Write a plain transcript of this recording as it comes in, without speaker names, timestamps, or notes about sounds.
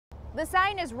The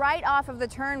sign is right off of the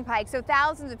turnpike, so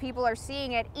thousands of people are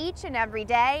seeing it each and every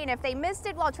day, and if they missed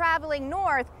it while traveling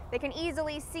north, they can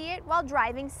easily see it while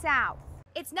driving south.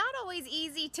 It's not always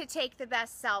easy to take the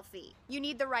best selfie. You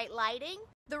need the right lighting,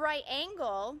 the right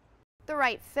angle, the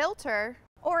right filter,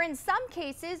 or in some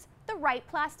cases, the right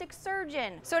plastic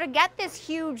surgeon. So to get this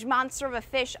huge monster of a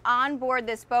fish on board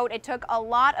this boat, it took a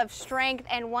lot of strength,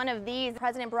 and one of these,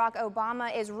 President Barack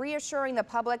Obama is reassuring the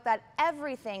public that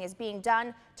everything is being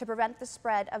done to prevent the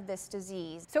spread of this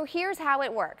disease. So here's how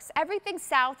it works. Everything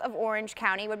south of Orange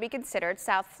County would be considered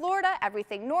South Florida.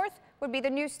 Everything north would be the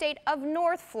new state of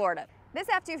North Florida. This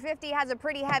F-250 has a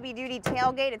pretty heavy-duty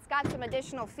tailgate. It's got some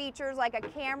additional features like a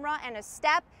camera and a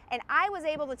step, and I was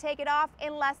able to take it off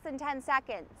in less than 10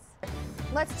 seconds.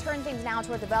 Let's turn things now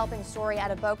to a developing story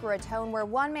out of Boca Raton, where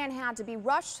one man had to be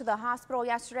rushed to the hospital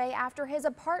yesterday after his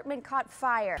apartment caught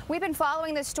fire. We've been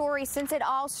following this story since it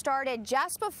all started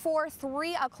just before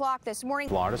 3 o'clock this morning.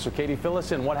 Florida. So Katie, fill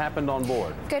us in. What happened on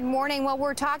board? Good morning. Well,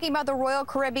 we're talking about the Royal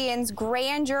Caribbean's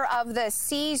Grandeur of the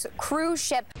Seas cruise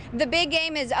ship. The big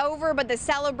game is over, but the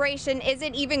celebration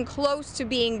isn't even close to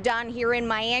being done here in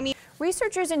Miami.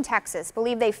 Researchers in Texas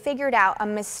believe they figured out a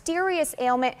mysterious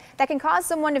ailment that can cause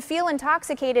someone to feel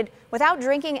intoxicated without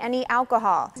drinking any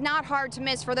alcohol. It's not hard to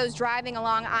miss for those driving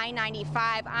along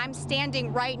I-95. I'm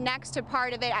standing right next to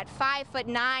part of it at 5'9",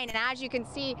 and as you can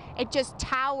see, it just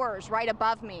towers right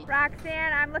above me.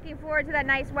 Roxanne, I'm looking forward to that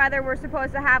nice weather we're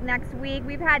supposed to have next week.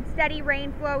 We've had steady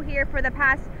rain flow here for the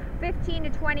past 15 to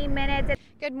 20 minutes.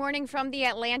 Good morning from the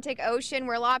Atlantic Ocean,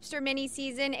 where lobster mini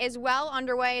season is well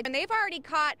underway, and they've already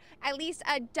caught at least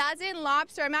a dozen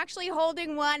lobster. I'm actually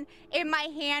holding one in my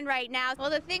hand right now.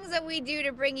 Well, the things that we do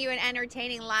to bring you an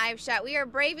entertaining live shot. We are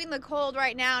braving the cold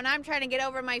right now, and I'm trying to get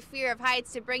over my fear of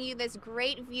heights to bring you this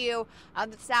great view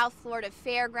of the South Florida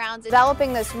Fairgrounds.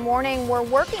 Developing this morning, we're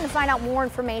working to find out more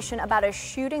information about a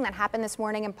shooting that happened this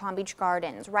morning in Palm Beach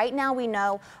Gardens. Right now, we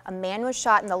know a man was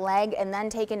shot in the leg and then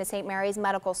taken to St. Mary's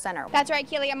Medical Center. That's right,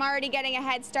 Keely, I'm already getting a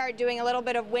head start doing a little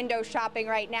bit of window shopping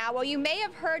right now. Well, you may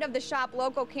have heard of the Shop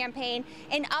Local campaign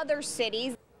in other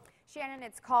cities. Shannon,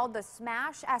 it's called the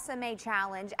Smash SMA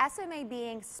Challenge, SMA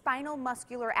being spinal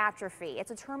muscular atrophy.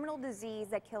 It's a terminal disease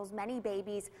that kills many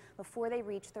babies before they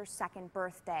reach their second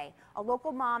birthday. A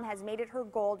local mom has made it her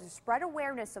goal to spread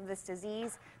awareness of this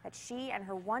disease that she and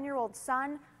her one-year-old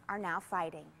son are now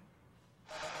fighting.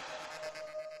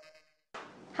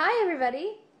 Hi,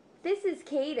 everybody. This is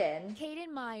Caden.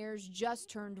 Caden Myers just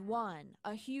turned 1,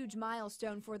 a huge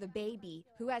milestone for the baby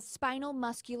who has spinal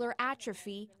muscular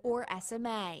atrophy, or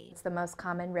SMA. It's the most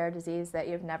common rare disease that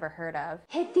you've never heard of.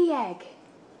 Hit the egg.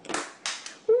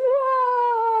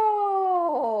 Whoa!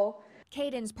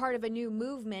 Caden's part of a new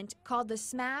movement called the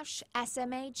Smash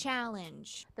SMA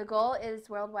Challenge. The goal is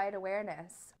worldwide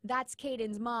awareness. That's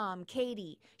Caden's mom,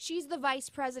 Katie. She's the vice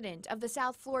president of the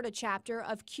South Florida chapter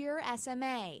of Cure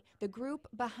SMA, the group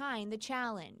behind the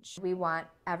challenge. We want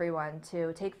everyone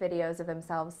to take videos of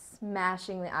themselves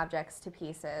smashing the objects to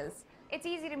pieces. It's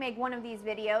easy to make one of these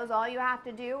videos. All you have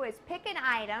to do is pick an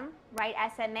item, write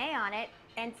SMA on it,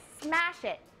 and smash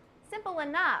it. Simple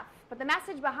enough, but the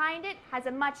message behind it has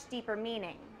a much deeper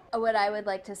meaning. What I would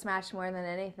like to smash more than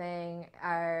anything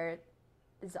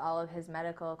is all of his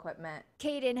medical equipment.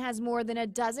 Caden has more than a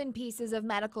dozen pieces of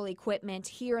medical equipment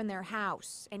here in their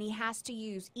house, and he has to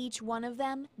use each one of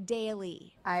them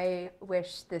daily. I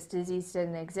wish this disease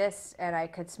didn't exist and I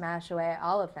could smash away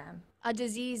all of them. A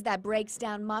disease that breaks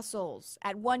down muscles.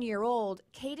 At 1 year old,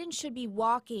 Caden should be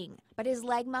walking, but his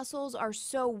leg muscles are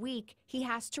so weak he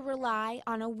has to rely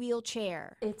on a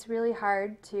wheelchair. It's really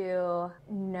hard to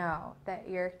know that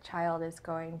your child is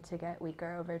going to get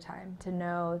weaker over time, to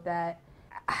know that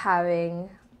having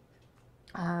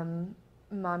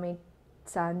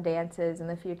mommy-son dances in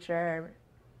the future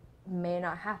may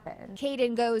not happen.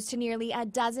 Caden goes to nearly a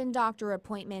dozen doctor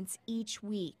appointments each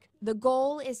week. The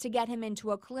goal is to get him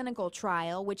into a clinical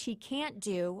trial, which he can't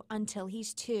do until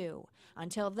he's 2.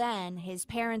 Until then, his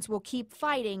parents will keep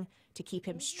fighting to keep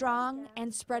him strong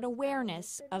and spread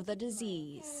awareness of the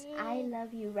disease. I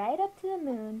love you right up to the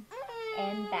moon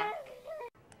and back.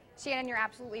 Shannon, you're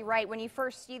absolutely right. When you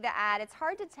first see the ad, it's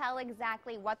hard to tell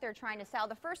exactly what they're trying to sell.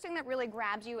 The first thing that really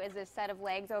grabs you is this set of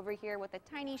legs over here with the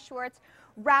tiny shorts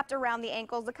wrapped around the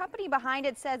ankles. The company behind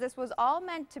it says this was all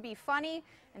meant to be funny.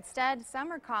 Instead,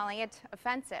 some are calling it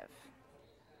offensive.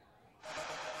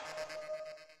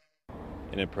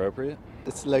 Inappropriate?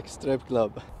 It's like strip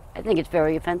club. I think it's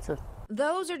very offensive.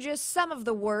 Those are just some of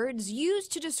the words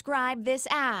used to describe this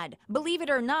ad. Believe it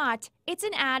or not, it's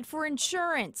an ad for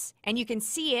insurance, and you can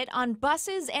see it on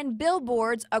buses and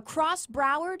billboards across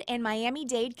Broward and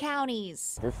Miami-Dade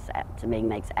counties. This, to me,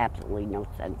 makes absolutely no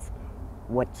sense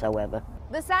whatsoever.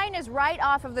 The sign is right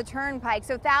off of the turnpike,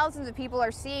 so thousands of people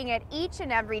are seeing it each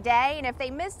and every day, and if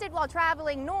they missed it while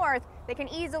traveling north, they can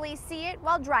easily see it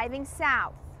while driving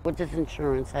south. What does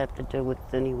insurance have to do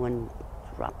with anyone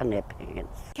dropping their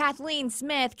pants? Kathleen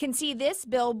Smith can see this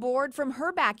billboard from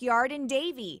her backyard in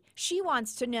Davie. She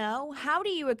wants to know, how do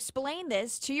you explain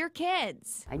this to your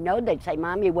kids? I know they'd say,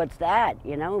 Mommy, what's that?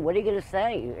 You know, what are you going to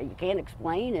say? You can't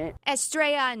explain it.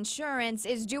 Estrella Insurance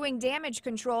is doing damage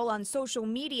control on social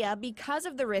media because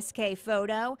of the risque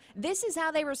photo. This is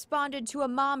how they responded to a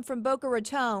mom from Boca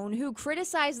Raton who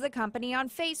criticized the company on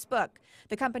Facebook.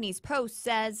 The company's post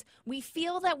says, "We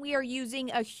feel that we are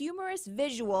using a humorous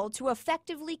visual to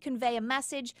effectively convey a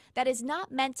message that is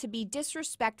not meant to be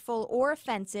disrespectful or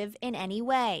offensive in any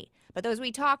way. But those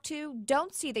we talk to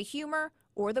don't see the humor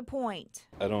or the point."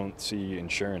 I don't see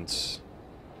insurance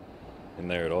in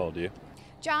there at all, do you?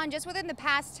 John, just within the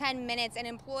past 10 minutes, an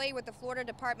employee with the Florida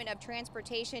Department of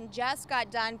Transportation just got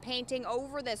done painting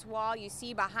over this wall you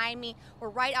see behind me. We're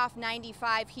right off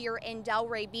 95 here in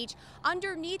Delray Beach.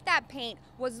 Underneath that paint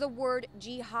was the word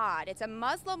jihad. It's a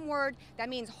Muslim word that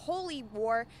means holy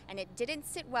war, and it didn't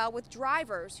sit well with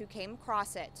drivers who came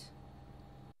across it.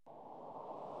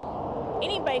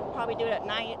 Anybody could probably do it at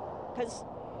night because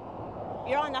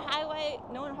you're on the highway,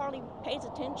 no one hardly pays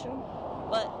attention,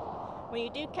 but when you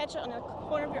do catch it on the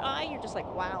corner of your eye, you're just like,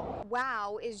 wow.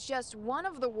 Wow is just one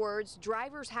of the words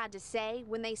drivers had to say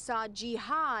when they saw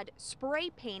jihad spray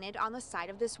painted on the side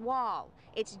of this wall.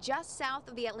 It's just south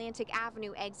of the Atlantic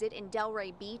Avenue exit in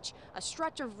Delray Beach, a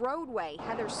stretch of roadway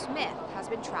Heather Smith has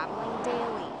been traveling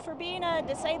daily. For being a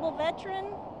disabled veteran,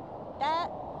 that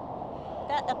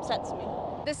upsets me.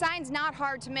 The sign's not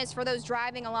hard to miss for those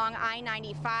driving along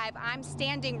I-95. I'm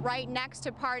standing right next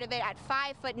to part of it at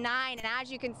 5'9", and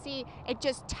as you can see, it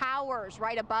just towers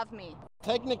right above me.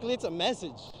 Technically, it's a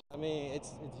message. I mean,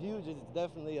 it's huge. It's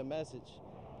definitely a message.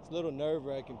 It's a little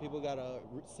nerve-wracking. People gotta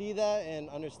see that and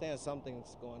understand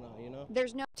something's going on, you know?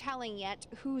 There's no telling yet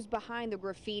who's behind the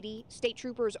graffiti. State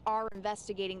troopers are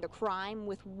investigating the crime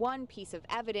with one piece of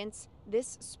evidence,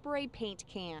 this spray paint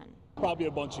can. Probably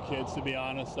a bunch of kids, to be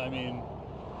honest. I mean,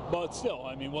 but still,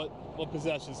 I mean, what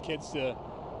possesses kids to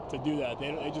do that?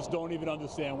 They just don't even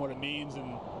understand what it means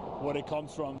and what it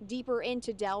comes from. Deeper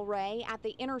into Delray, at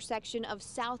the intersection of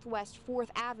Southwest 4th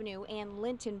Avenue and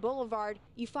Linton Boulevard,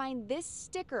 you find this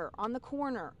sticker on the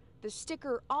corner. The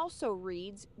sticker also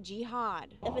reads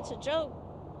jihad. If it's a joke,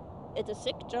 it's a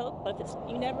sick joke, but if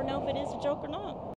you never know if it is a joke or not.